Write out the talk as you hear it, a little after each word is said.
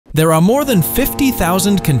There are more than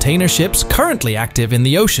 50,000 container ships currently active in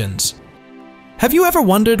the oceans. Have you ever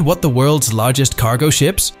wondered what the world's largest cargo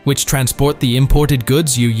ships, which transport the imported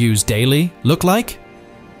goods you use daily, look like?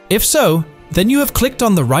 If so, then you have clicked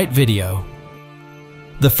on the right video.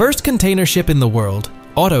 The first container ship in the world,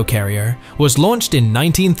 Autocarrier, was launched in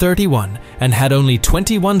 1931 and had only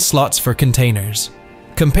 21 slots for containers.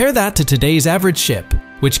 Compare that to today's average ship,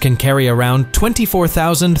 which can carry around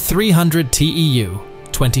 24,300 TEU,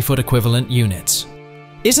 20-foot equivalent units.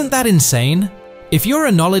 Isn't that insane? If you're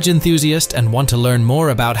a knowledge enthusiast and want to learn more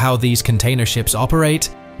about how these container ships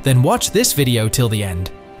operate, then watch this video till the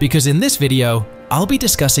end, because in this video, I'll be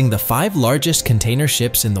discussing the 5 largest container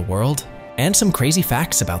ships in the world and some crazy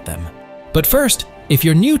facts about them. But first, if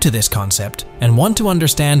you're new to this concept and want to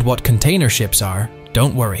understand what container ships are,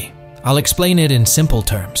 don't worry. I'll explain it in simple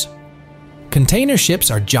terms. Container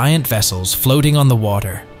ships are giant vessels floating on the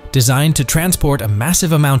water, designed to transport a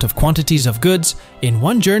massive amount of quantities of goods in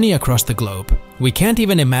one journey across the globe. We can't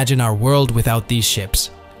even imagine our world without these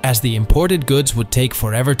ships, as the imported goods would take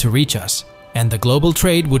forever to reach us, and the global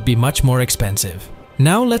trade would be much more expensive.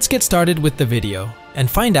 Now let's get started with the video and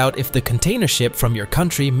find out if the container ship from your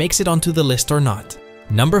country makes it onto the list or not.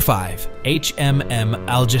 Number 5. HMM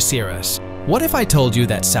Algeciras. What if I told you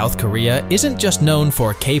that South Korea isn't just known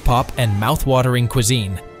for K-pop and mouth-watering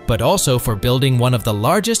cuisine, but also for building one of the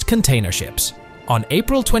largest container ships? On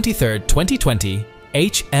April 23, 2020,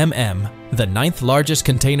 HMM, the 9th largest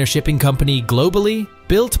container shipping company globally,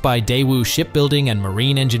 built by Daewoo Shipbuilding and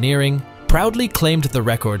Marine Engineering, proudly claimed the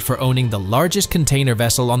record for owning the largest container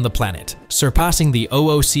vessel on the planet, surpassing the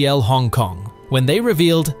OOCL Hong Kong, when they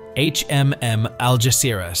revealed HMM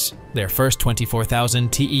Algeciras, their first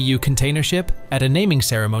 24,000 TEU container ship, at a naming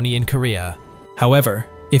ceremony in Korea. However,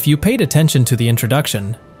 if you paid attention to the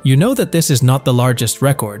introduction, you know that this is not the largest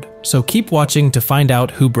record, so keep watching to find out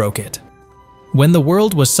who broke it. When the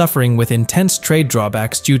world was suffering with intense trade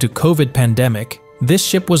drawbacks due to COVID pandemic, this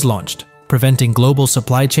ship was launched, preventing global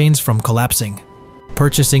supply chains from collapsing.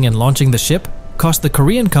 Purchasing and launching the ship cost the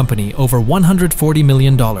Korean company over $140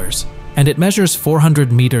 million, and it measures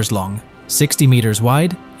 400 meters long, 60 meters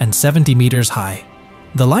wide, and 70 meters high.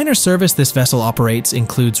 The liner service this vessel operates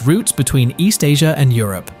includes routes between East Asia and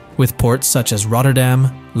Europe, with ports such as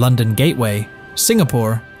Rotterdam, London Gateway,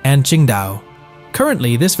 Singapore, and Qingdao.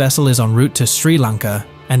 Currently, this vessel is en route to Sri Lanka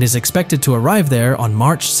and is expected to arrive there on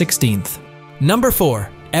March 16th. Number 4.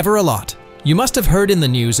 Alot. You must have heard in the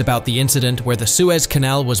news about the incident where the Suez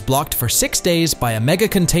Canal was blocked for 6 days by a mega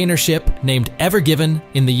container ship named Ever Given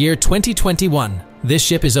in the year 2021. This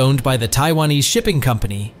ship is owned by the Taiwanese shipping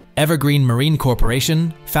company, Evergreen Marine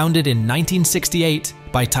Corporation, founded in 1968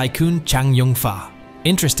 by tycoon Chang Yong-fa.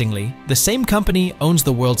 Interestingly, the same company owns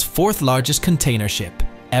the world's 4th largest container ship,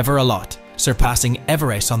 Alot, surpassing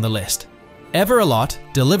Everest on the list. Alot,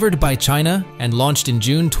 delivered by China and launched in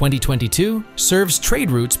June 2022, serves trade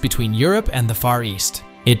routes between Europe and the Far East.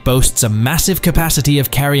 It boasts a massive capacity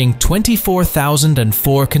of carrying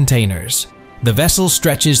 24,004 containers. The vessel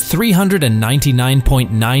stretches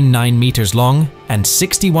 399.99 meters long and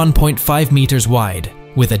 61.5 meters wide,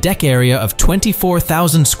 with a deck area of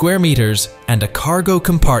 24,000 square meters and a cargo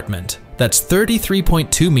compartment that's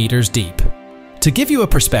 33.2 meters deep. To give you a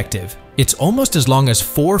perspective, it's almost as long as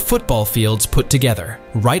 4 football fields put together,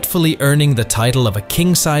 rightfully earning the title of a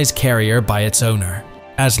king-size carrier by its owner.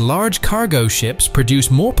 As large cargo ships produce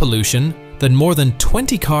more pollution than more than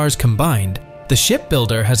 20 cars combined, the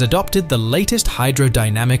shipbuilder has adopted the latest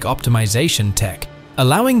hydrodynamic optimization tech,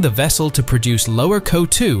 allowing the vessel to produce lower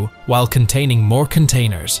CO2 while containing more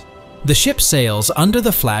containers. The ship sails under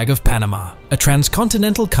the flag of Panama, a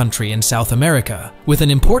transcontinental country in South America, with an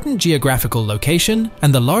important geographical location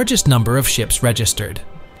and the largest number of ships registered.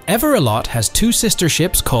 Alot has 2 sister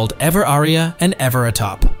ships called Ever Aria and Ever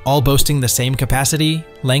Atop, all boasting the same capacity,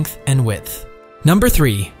 length, and width. Number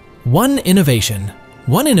 3. One Innovation.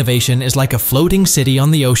 One Innovation is like a floating city on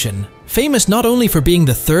the ocean, famous not only for being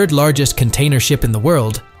the 3rd largest container ship in the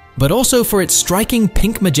world, but also for its striking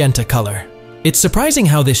pink magenta color. It's surprising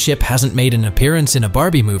how this ship hasn't made an appearance in a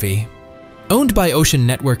Barbie movie. Owned by Ocean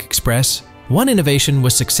Network Express, One Innovation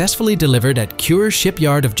was successfully delivered at Kure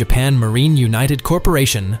Shipyard of Japan Marine United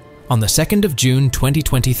Corporation on the 2nd of June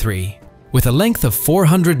 2023. With a length of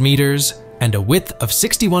 400 meters and a width of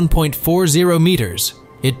 61.40 meters,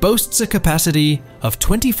 it boasts a capacity of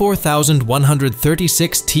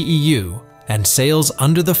 24,136 TEU and sails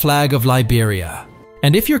under the flag of Liberia.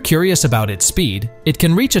 And if you're curious about its speed, it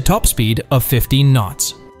can reach a top speed of 15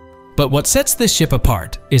 knots. But what sets this ship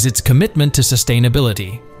apart is its commitment to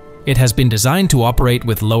sustainability. It has been designed to operate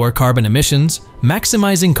with lower carbon emissions,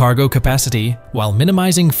 maximizing cargo capacity while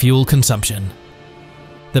minimizing fuel consumption.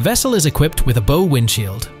 The vessel is equipped with a bow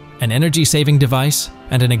windshield, an energy-saving device,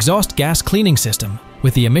 and an exhaust gas cleaning system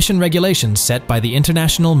with the emission regulations set by the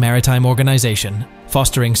International Maritime Organization,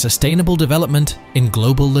 fostering sustainable development in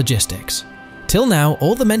global logistics. Till now,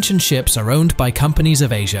 all the mentioned ships are owned by companies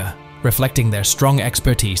of Asia, reflecting their strong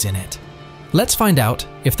expertise in it. Let's find out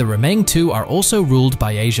if the remaining two are also ruled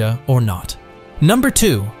by Asia or not. Number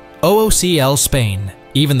 2. OOCL Spain.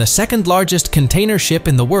 Even the second largest container ship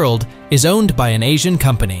in the world is owned by an Asian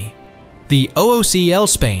company. The OOCL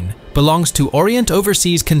Spain belongs to Orient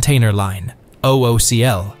Overseas Container Line,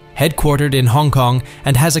 OOCL, headquartered in Hong Kong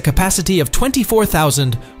and has a capacity of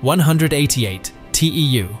 24,188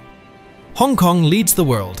 TEU. Hong Kong leads the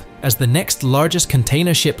world as the next largest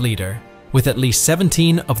container ship leader, with at least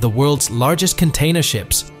 17 of the world's largest container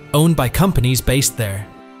ships owned by companies based there.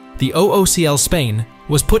 The OOCL Spain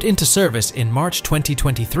was put into service in March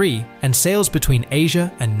 2023 and sails between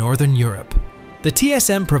Asia and Northern Europe. The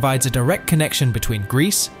TSM provides a direct connection between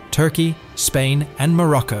Greece, Turkey, Spain, and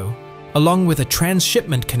Morocco, along with a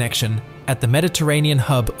transshipment connection at the Mediterranean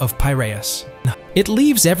hub of Piraeus. It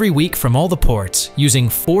leaves every week from all the ports using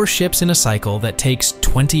 4 ships in a cycle that takes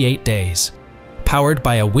 28 days. Powered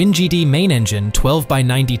by a WinGD main engine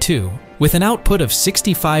 12x92, with an output of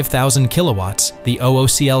 65,000 kilowatts, the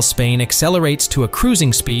OOCL Spain accelerates to a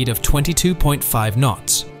cruising speed of 22.5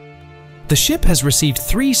 knots. The ship has received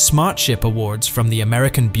 3 Smart Ship Awards from the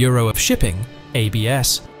American Bureau of Shipping,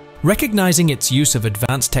 ABS, recognizing its use of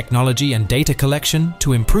advanced technology and data collection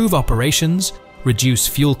to improve operations, reduce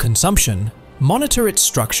fuel consumption, monitor its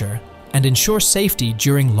structure, and ensure safety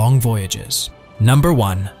during long voyages. Number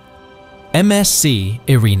 1. MSC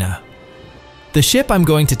Irina. The ship I'm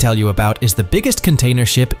going to tell you about is the biggest container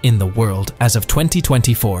ship in the world as of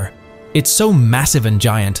 2024. It's so massive and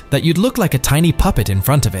giant that you'd look like a tiny puppet in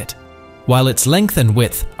front of it. While its length and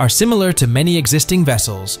width are similar to many existing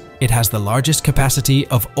vessels, it has the largest capacity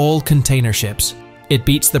of all container ships. It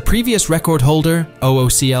beats the previous record holder,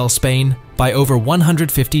 OOCL Spain, by over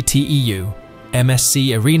 150 TEU.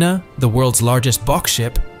 MSC Irina, the world's largest box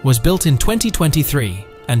ship, was built in 2023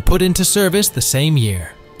 and put into service the same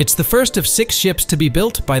year. It's the first of 6 ships to be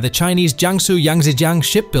built by the Chinese Jiangsu Yangzijiang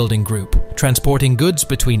Shipbuilding Group, transporting goods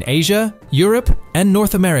between Asia, Europe, and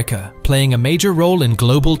North America, playing a major role in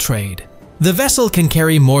global trade. The vessel can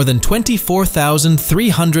carry more than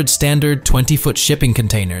 24,300 standard 20-foot shipping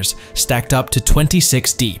containers, stacked up to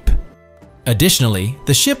 26 deep. Additionally,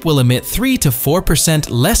 the ship will emit 3 to 4%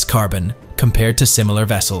 less carbon compared to similar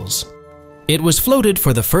vessels. It was floated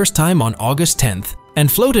for the first time on August 10th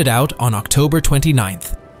and floated out on October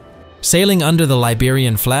 29th. Sailing under the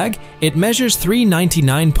Liberian flag, it measures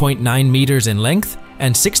 399.9 meters in length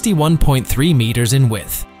and 61.3 meters in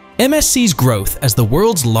width. MSC's growth as the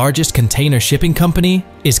world's largest container shipping company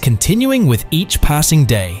is continuing with each passing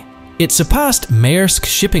day. It surpassed Mærsk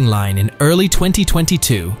Shipping Line in early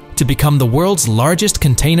 2022 to become the world's largest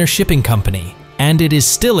container shipping company, and it is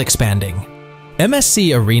still expanding.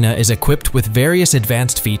 MSC Irina is equipped with various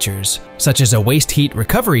advanced features, such as a waste heat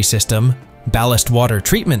recovery system, ballast water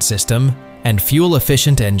treatment system, and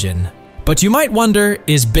fuel-efficient engine. But you might wonder,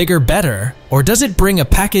 is bigger better, or does it bring a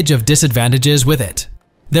package of disadvantages with it?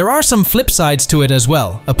 There are some flip sides to it as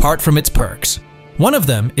well, apart from its perks. One of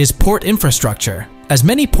them is port infrastructure, as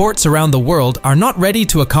many ports around the world are not ready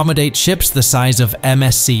to accommodate ships the size of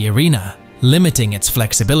MSC Irina, limiting its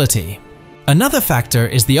flexibility. Another factor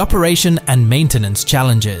is the operation and maintenance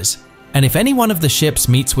challenges, and if any one of the ships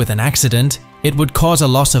meets with an accident, it would cause a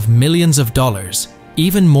loss of millions of dollars,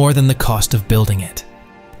 even more than the cost of building it.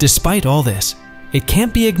 Despite all this, it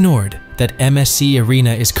can't be ignored that MSC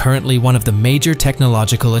Irina is currently one of the major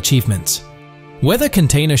technological achievements. Whether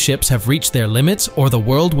container ships have reached their limits or the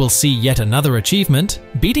world will see yet another achievement,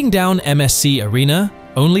 beating down MSC Irina,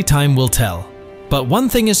 only time will tell. But one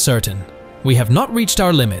thing is certain, we have not reached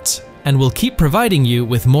our limits, and will keep providing you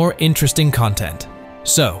with more interesting content.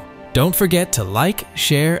 So, don't forget to like,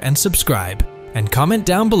 share, and subscribe, and comment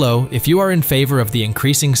down below if you are in favor of the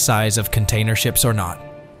increasing size of container ships or not.